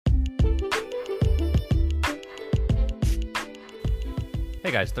Hey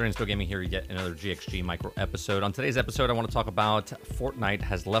guys, 30 Still Gaming here, yet another GXG micro episode. On today's episode, I want to talk about Fortnite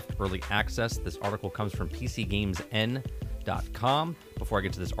has left early access. This article comes from PCGamesN.com. Before I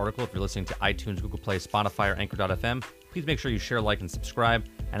get to this article, if you're listening to iTunes, Google Play, Spotify, or Anchor.fm, please make sure you share, like, and subscribe.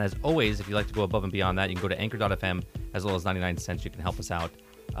 And as always, if you'd like to go above and beyond that, you can go to Anchor.fm, as well as 99 cents. You can help us out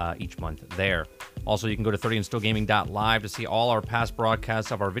each month there. Also, you can go to 30andstillgaming.live to see all our past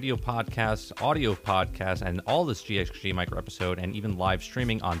broadcasts of our video podcasts, audio podcasts, and all this GXG micro episode, and even live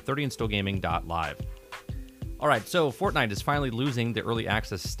streaming on 30andstillgaming.live. All right, so Fortnite is finally losing the early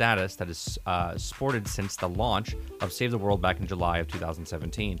access status that is sported since the launch of Save the World back in July of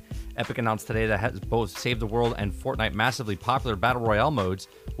 2017. Epic announced today that both Save the World and Fortnite massively popular Battle Royale modes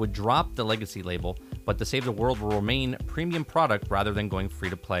would drop the legacy label, but the Save the World will remain premium product rather than going free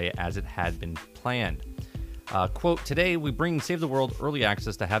to play as it had been planned. Quote, today we bring Save the World early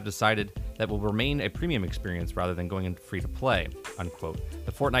access to have decided that will remain a premium experience rather than going free to play, unquote.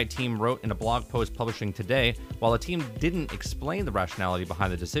 The Fortnite team wrote in a blog post publishing today, while the team didn't explain the rationality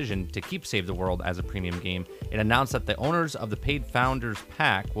behind the decision to keep Save the World as a premium game, it announced that the owners of the paid Founders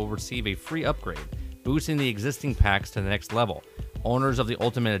Pack will receive a free upgrade, boosting the existing packs to the next level. Owners of the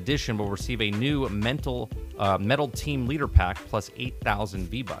Ultimate Edition will receive a new Metal Team Leader Pack plus 8,000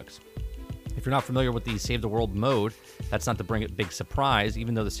 V-Bucks. If you're not familiar with the Save the World mode, that's not to bring it big surprise,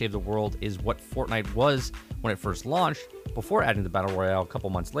 even though the Save the World is what Fortnite was when it first launched, before adding the Battle Royale a couple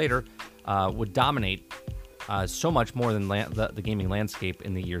months later, would dominate so much more than the gaming landscape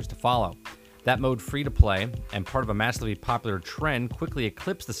in the years to follow. That mode, free to play, and part of a massively popular trend, quickly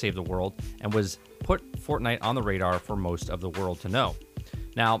eclipsed the Save the World and was put Fortnite on the radar for most of the world to know.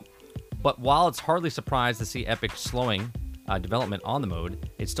 Now, but while it's hardly surprised to see Epic slowing development on the mode,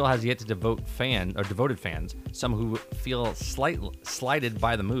 it still has yet to devoted fans, some who feel slighted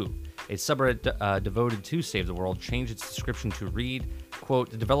by the move. A subreddit devoted to Save the World changed its description to read, quote,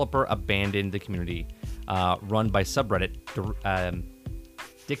 the developer abandoned the community run by subreddit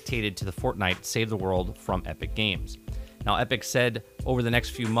dictated to the Fortnite Save the World from Epic Games. Now, Epic said over the next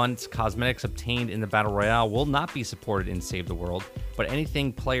few months, cosmetics obtained in the Battle Royale will not be supported in Save the World, but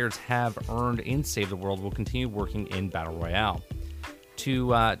anything players have earned in Save the World will continue working in Battle Royale.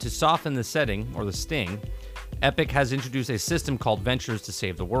 To soften the setting, or the sting, Epic has introduced a system called Ventures to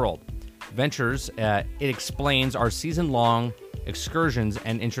Save the World. Ventures, it explains, are season-long excursions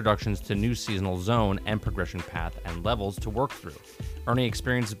and introductions to new seasonal zone and progression path and levels to work through. Earning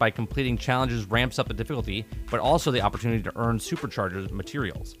experiences by completing challenges ramps up the difficulty, but also the opportunity to earn superchargers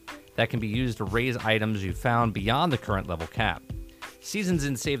materials that can be used to raise items you found beyond the current level cap. Seasons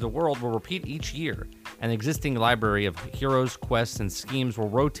in Save the World will repeat each year, and the existing library of heroes, quests, and schemes will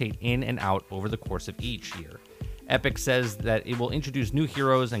rotate in and out over the course of each year. Epic says that it will introduce new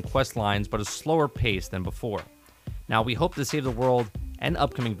heroes and quest lines, but a slower pace than before. Now, we hope the Save the World and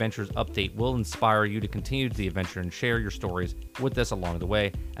upcoming Ventures update will inspire you to continue the adventure and share your stories with us along the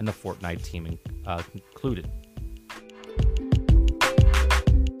way, and the Fortnite team included.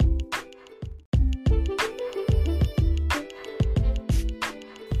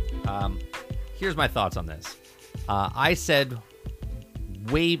 Here's my thoughts on this. I said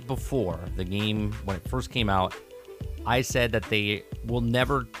way before the game, when it first came out, I said that they will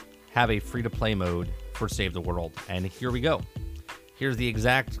never have a free-to-play mode for Save the World, and here we go. Here's the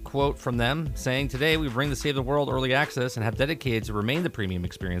exact quote from them, saying, today we bring the Save the World early access and have dedicated to remain the premium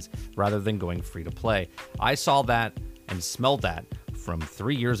experience rather than going free to play. I saw that and smelled that from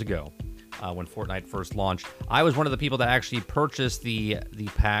 3 years ago when Fortnite first launched. I was one of the people that actually purchased the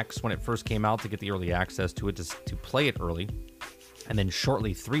packs when it first came out to get the early access to it, to play it early. And then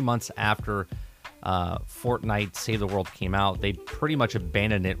shortly, 3 months after Fortnite Save the World came out, they pretty much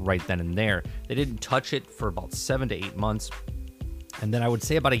abandoned it right then and there. They didn't touch it for about 7 to 8 months. And then I would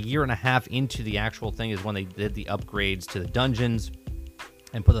say about a year and a half into the actual thing is when they did the upgrades to the dungeons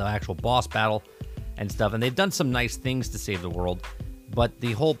and put the actual boss battle and stuff. And they've done some nice things to Save the World, but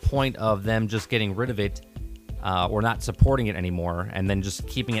the whole point of them just getting rid of it or not supporting it anymore and then just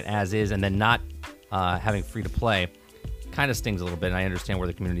keeping it as is and then not having free to play kind of stings a little bit, and I understand where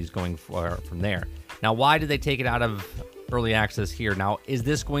the community is going from there. Now, why did they take it out of early access here? Now, is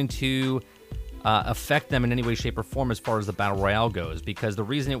this going to affect them in any way, shape, or form as far as the Battle Royale goes? Because the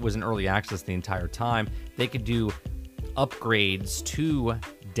reason it was in early access the entire time, they could do upgrades to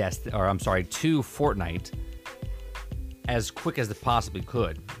Fortnite as quick as they possibly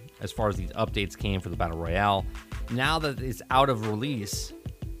could, as far as these updates came for the Battle Royale. Now that it's out of release,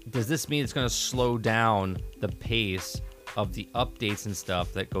 does this mean it's going to slow down the pace of the updates and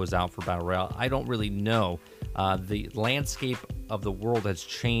stuff that goes out for Battle Royale? I don't really know. The landscape of the world has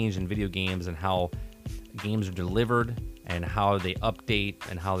changed in video games and how games are delivered and how they update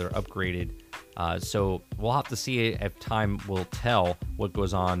and how they're upgraded. So we'll have to see if time will tell what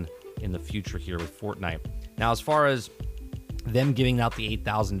goes on in the future here with Fortnite. Now, as far as them giving out the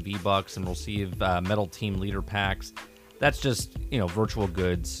 8,000 V-Bucks and receive Metal Team Leader packs, that's just, virtual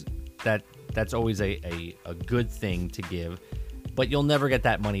goods. That's always a good thing to give, but you'll never get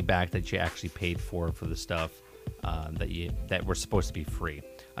that money back that you actually paid for the stuff that were supposed to be free.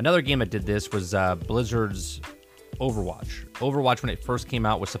 Another game that did this was Blizzard's Overwatch. Overwatch, when it first came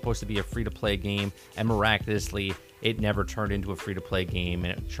out, was supposed to be a free-to-play game, and miraculously, it never turned into a free-to-play game,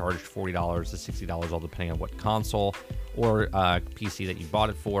 and it charged $40 to $60, all depending on what console or PC that you bought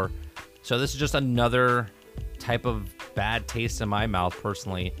it for. So this is just another type of bad taste in my mouth,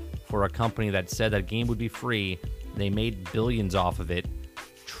 personally, for a company that said that a game would be free. They made billions off of it,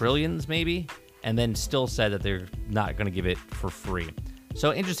 trillions maybe, and then still said that they're not going to give it for free.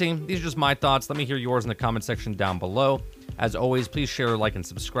 So interesting. These are just my thoughts. Let me hear yours in the comment section down below. As always, please share, like, and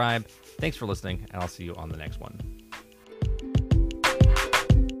subscribe. Thanks for listening, and I'll see you on the next one.